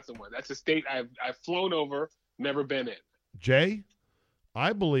Wisconsin once. That's a state I've flown over, never been in. Jay,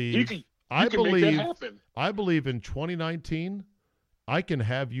 I believe you can make that happen. I believe in 2019 I can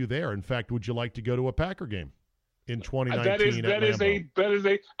have you there. In fact, would you like to go to a Packer game in 2019? That is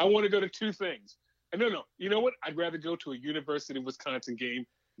a I want to go to two things. No. You know what? I'd rather go to a University of Wisconsin game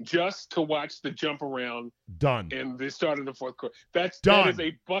just to watch the jump around. Done. In the start of the fourth quarter. That is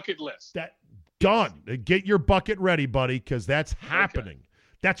a bucket list. Done. Get your bucket ready, buddy, because that's happening. Okay.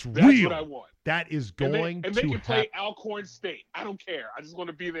 That's real. That's what I want. That is going to and they can play Alcorn State. I don't care. I just want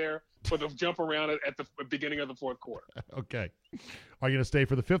to be there for the jump around at the beginning of the fourth quarter. Okay. Are you going to stay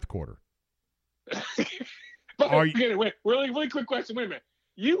for the fifth quarter? Wait, really quick question. Wait a minute.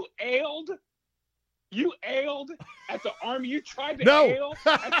 You ailed at the Army. You tried to ail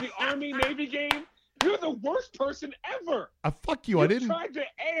at the Army-Navy game. You're the worst person ever. Fuck you. I didn't. You tried to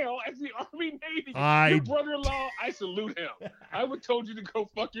ail at the Army-Navy. Your brother-in-law, I salute him. I would told you to go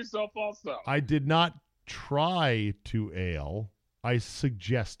fuck yourself also. I did not try to ail. I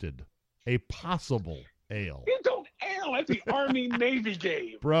suggested a possible ail. You don't ail at the Army-Navy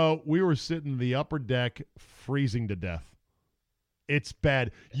game. Bro, we were sitting in the upper deck freezing to death. It's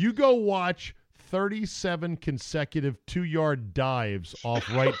bad. You go watch 37 consecutive 2-yard dives off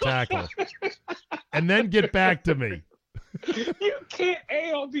right tackle. And then get back to me. You can't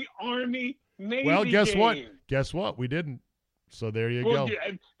ail the Army-Navy Well, guess game. Guess what? We didn't. So there you go.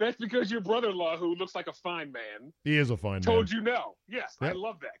 Yeah, that's because your brother-in-law, who looks like a fine man. He is a fine man. Told you no. Yes, yep. I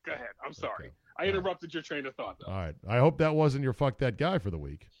love that. Go ahead. I'm sorry. Okay. I interrupted your train of thought, though. All right. I hope that wasn't your fuck that guy for the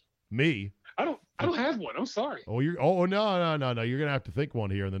week. Me. I don't I don't have one. I'm sorry. Oh, no. You're gonna have to think one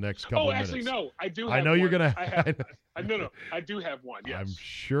here in the next couple of minutes. Oh, actually, no. I do. I have know one. you're gonna. No. I do have one. Yes. I'm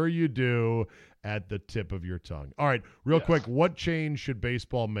sure you do at the tip of your tongue. All right, real quick. What change should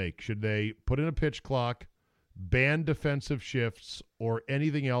baseball make? Should they put in a pitch clock, ban defensive shifts, or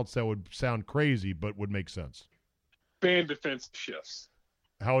anything else that would sound crazy but would make sense? Ban defensive shifts.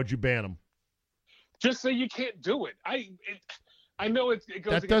 How would you ban them? Just say you can't do it. I know it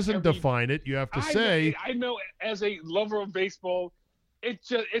goes. That doesn't define it. You have to say. I know. As a lover of baseball,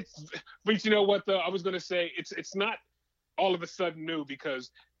 it's. But you know what? Though I was going to say it's not all of a sudden new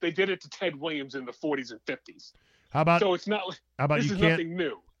because they did it to Ted Williams in the 40s and 50s. How about? So it's not. How about this you is can't? Nothing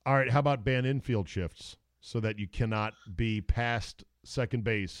new. All right. How about ban infield shifts so that you cannot be past second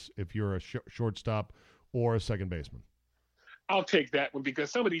base if you're a shortstop or a second baseman? I'll take that one because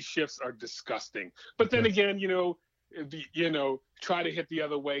some of these shifts are disgusting. But then again, try to hit the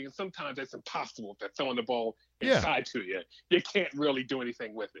other way, and sometimes it's impossible if they're throwing the ball inside to you. You can't really do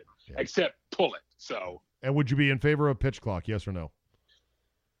anything with it except pull it. So. And would you be in favor of pitch clock? Yes or no?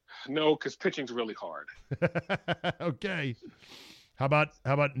 No, because pitching's really hard. Okay. How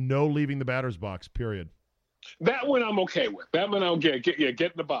about no leaving the batter's box? Period. That one I'm okay with. That one I'll get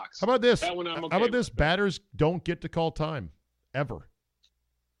in the box. How about this? That one I'm okay How about this? with. Batters don't get to call time ever.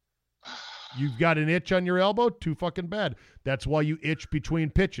 You've got an itch on your elbow? Too fucking bad. That's why you itch between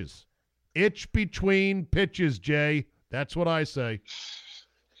pitches. Itch between pitches, Jay. That's what I say.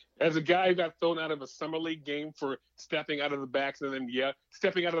 As a guy who got thrown out of a summer league game for stepping out of the box and then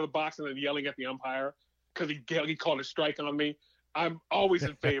yelling at the umpire because he called a strike on me, I'm always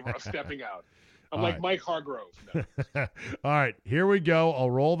in favor of stepping out. I'm like Mike Hargrove. No. All right, here we go. I'll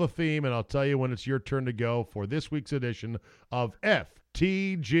roll the theme, and I'll tell you when it's your turn to go for this week's edition of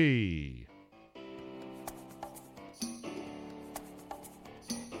FTG.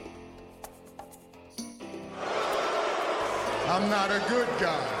 I'm not a good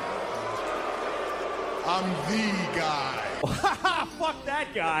guy. I'm the guy. Fuck that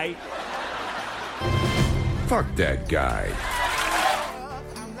guy. Fuck that guy.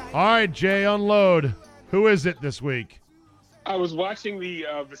 All right, Jay, unload. Who is it this week? I was watching the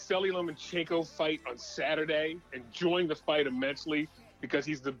Vasily Lomachenko fight on Saturday, enjoying the fight immensely because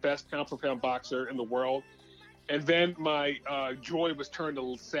he's the best pound-for-pound boxer in the world. And then my joy was turned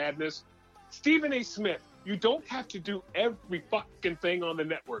to sadness. Stephen A. Smith, you don't have to do every fucking thing on the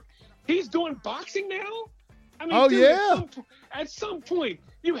network. He's doing boxing now? I mean, at some point,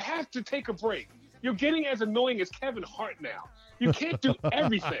 you have to take a break. You're getting as annoying as Kevin Hart now. You can't do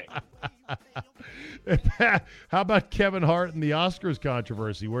everything. How about Kevin Hart and the Oscars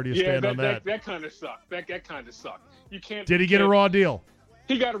controversy? Where do you stand on that? That kind of sucked. That kind of sucked. You can't. Did he get a raw deal?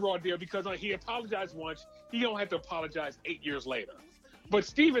 He got a raw deal because he apologized once. He don't have to apologize 8 years later. But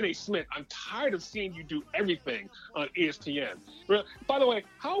Stephen A. Smith, I'm tired of seeing you do everything on ESPN. By the way,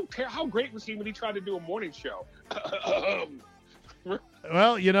 how great was he when he tried to do a morning show?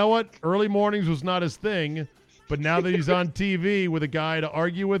 Well, you know what? Early mornings was not his thing, but now that he's on TV with a guy to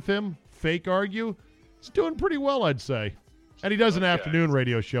argue with him, fake argue, he's doing pretty well, I'd say. And he does an afternoon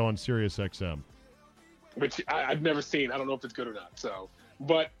radio show on Sirius XM. Which I've never seen. I don't know if it's good or not. So,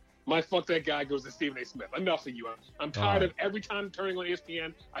 but my fuck that guy goes to Stephen A. Smith. Enough of you. I'm tired of every time turning on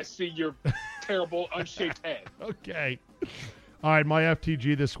ESPN, I see your terrible, unshaped head. Okay. All right, my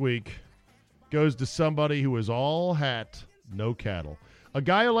FTG this week goes to somebody who is all hat, no cattle. A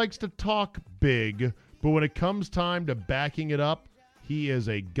guy who likes to talk big, but when it comes time to backing it up, he is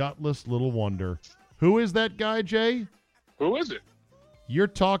a gutless little wonder. Who is that guy, Jay? Who is it? You're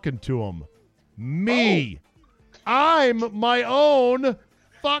talking to him. Me. Oh. I'm my own.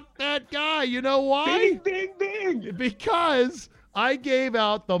 Fuck that guy. You know why? Ding, ding, ding. Because I gave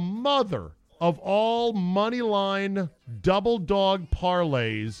out the mother of all money line double dog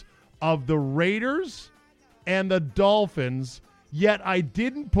parlays of the Raiders and the Dolphins, yet I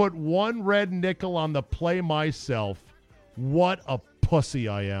didn't put one red nickel on the play myself. What a pussy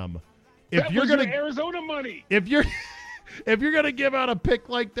I am. That was your Arizona money. If you're gonna give out a pick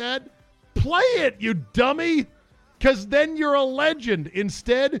like that, play it, you dummy. Because then you're a legend.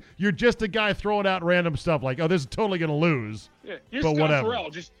 Instead, you're just a guy throwing out random stuff like, oh, this is totally going to lose. Yeah, you're but Scott whatever.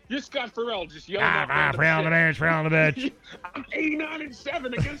 You're Scott Farrell just yelling out on the bench. I'm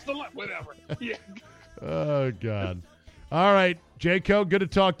 89-7 against the whatever. Yeah. Oh, God. All right, Jayco, good to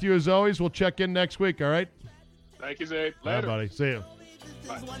talk to you as always. We'll check in next week, all right? Thank you, Zay. Later. Bye, buddy. See you.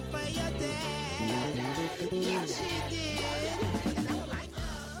 Bye.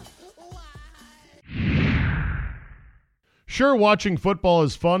 Sure, watching football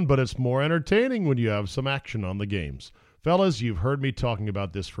is fun, but it's more entertaining when you have some action on the games. Fellas, you've heard me talking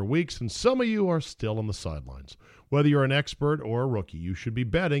about this for weeks, and some of you are still on the sidelines. Whether you're an expert or a rookie, you should be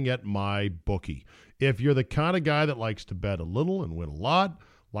betting at MyBookie. If you're the kind of guy that likes to bet a little and win a lot,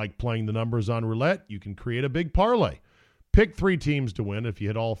 like playing the numbers on roulette, you can create a big parlay. Pick 3 teams to win. If you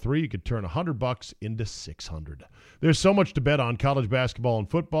hit all 3, you could turn $100 into $600. There's so much to bet on: college basketball and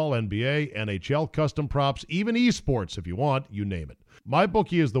football, NBA, NHL, custom props, even esports if you want, you name it.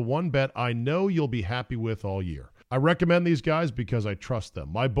 MyBookie is the one bet I know you'll be happy with all year. I recommend these guys because I trust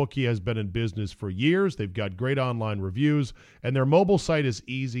them. MyBookie has been in business for years. They've got great online reviews, and their mobile site is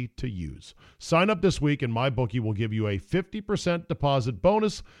easy to use. Sign up this week, and MyBookie will give you a 50% deposit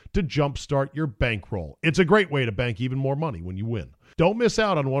bonus to jumpstart your bankroll. It's a great way to bank even more money when you win. Don't miss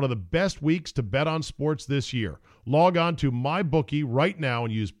out on one of the best weeks to bet on sports this year. Log on to MyBookie right now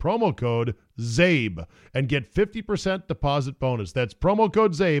and use promo code ZABE and get 50% deposit bonus. That's promo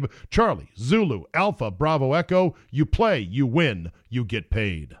code ZABE, Charlie, Zulu, Alpha, Bravo, Echo. You play, you win, you get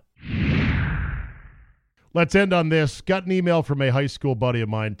paid. Let's end on this. Got an email from a high school buddy of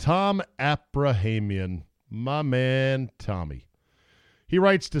mine, Tom Abrahamian. My man, Tommy. He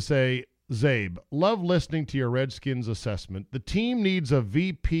writes to say, Zabe, love listening to your Redskins assessment. The team needs a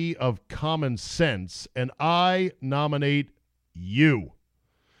VP of common sense, and I nominate you.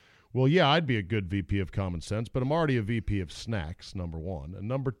 Well, yeah, I'd be a good VP of common sense, but I'm already a VP of snacks, number one. And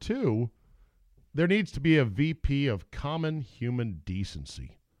number two, there needs to be a VP of common human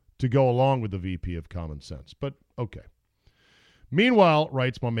decency to go along with the VP of common sense. But, okay. Meanwhile,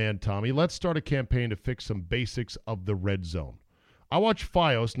 writes my man Tommy, let's start a campaign to fix some basics of the red zone. I watch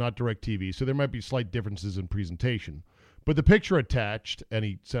FiOS, not DirecTV, so there might be slight differences in presentation. But the picture attached, and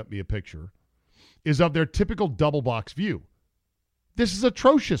he sent me a picture, is of their typical double box view. This is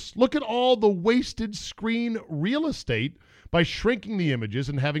atrocious. Look at all the wasted screen real estate by shrinking the images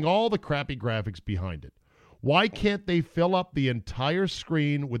and having all the crappy graphics behind it. Why can't they fill up the entire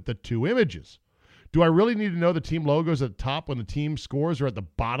screen with the 2 images? Do I really need to know the team logos at the top when the team scores are at the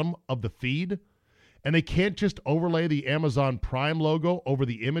bottom of the feed? And they can't just overlay the Amazon Prime logo over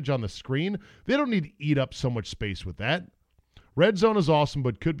the image on the screen? They don't need to eat up so much space with that. Red Zone is awesome,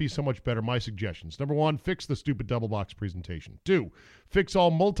 but could be so much better. My suggestions. Number 1, fix the stupid double box presentation. 2, fix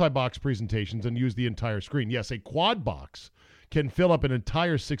all multi-box presentations and use the entire screen. Yes, a quad box can fill up an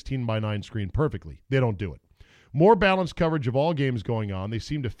entire 16:9 screen perfectly. They don't do it. More balanced coverage of all games going on. They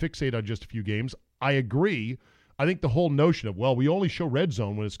seem to fixate on just a few games. I agree. I think the whole notion of, well, we only show Red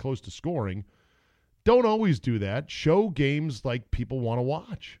Zone when it's close to scoring. Don't always do that. Show games like people want to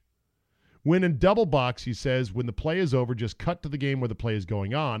watch. When in double box, he says, when the play is over, just cut to the game where the play is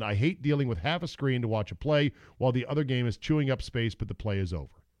going on. I hate dealing with half a screen to watch a play while the other game is chewing up space, but the play is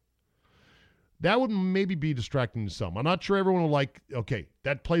over. That would maybe be distracting to some. I'm not sure everyone will like, okay,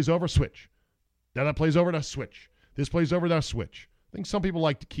 that play's over, switch. Now that play's over, now switch. This play's over, now switch. I think some people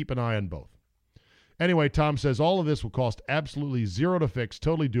like to keep an eye on both. Anyway, Tom says, all of this will cost absolutely zero to fix,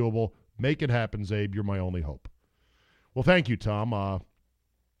 totally doable. Make it happen, Zabe. You're my only hope. Well, thank you, Tom. I'll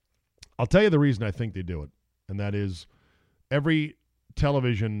tell you the reason I think they do it, and that is every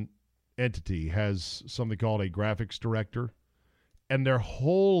television entity has something called a graphics director, and their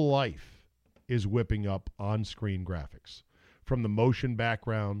whole life is whipping up on-screen graphics, from the motion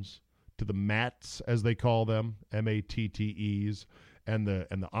backgrounds to the mats, as they call them, MATTEs, and the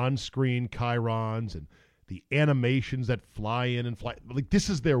on-screen chyrons and the animations that fly in and fly. Like, this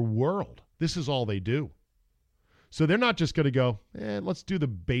is their world. This is all they do. So they're not just going to go, let's do the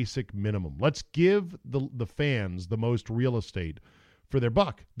basic minimum. Let's give the fans the most real estate for their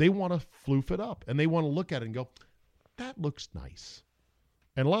buck. They want to floof it up, and they want to look at it and go, that looks nice.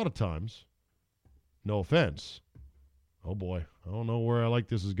 And a lot of times, no offense, oh boy, I don't know where I like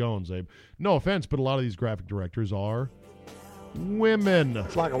this is going, Zabe. No offense, but a lot of these graphic directors are women.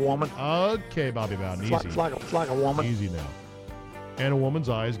 It's like a woman. Okay, Bobby Bowden, easy. It's like a woman. Easy now. And a woman's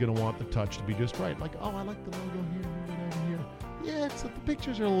eye is going to want the touch to be just right. Like, oh, I like the logo here, over here. Yeah, the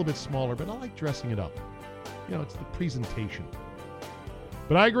pictures are a little bit smaller, but I like dressing it up. You know, it's the presentation.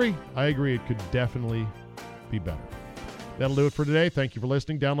 But I agree. It could definitely be better. That'll do it for today. Thank you for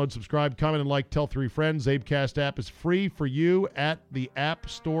listening. Download, subscribe, comment, and like. Tell 3 friends. Zabecast app is free for you at the app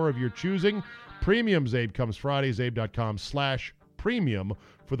store of your choosing. Premium Zabe comes Friday. Zabe.com/premium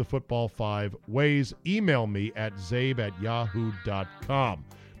for the football 5 ways. Email me at zabe@yahoo.com.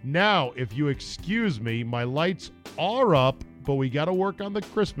 Now, if you excuse me, my lights are up, but we got to work on the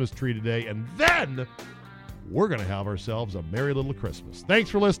Christmas tree today, and then we're going to have ourselves a merry little Christmas. Thanks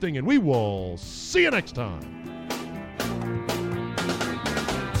for listening, and we will see you next time.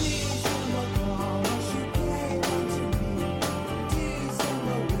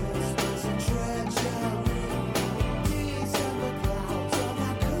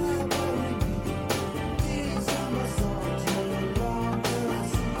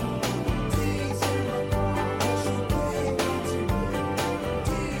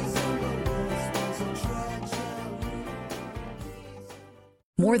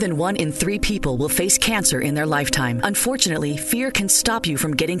 More than 1 in 3 people will face cancer in their lifetime. Unfortunately, fear can stop you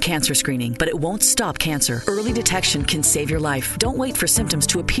from getting cancer screening, but it won't stop cancer. Early detection can save your life. Don't wait for symptoms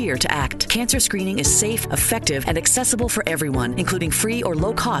to appear to act. Cancer screening is safe, effective, and accessible for everyone, including free or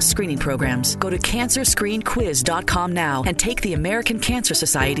low-cost screening programs. Go to CancerScreenQuiz.com now and take the American Cancer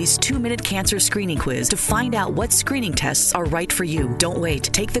Society's 2-minute cancer screening quiz to find out what screening tests are right for you. Don't wait.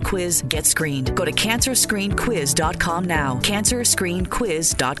 Take the quiz. Get screened. Go to CancerScreenQuiz.com now.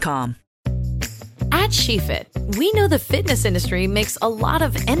 CancerScreenQuiz.com. At SheFit, we know the fitness industry makes a lot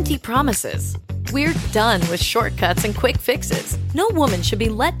of empty promises. We're done with shortcuts and quick fixes. No woman should be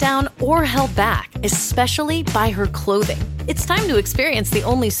let down or held back, especially by her clothing. It's time to experience the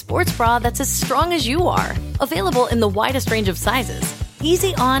only sports bra that's as strong as you are. Available in the widest range of sizes,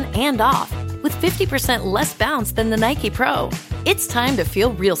 easy on and off, with 50% less bounce than the Nike Pro. It's time to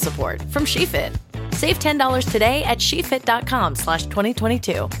feel real support from SheFit. Save $10 today at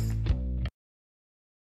SheFit.com/2022.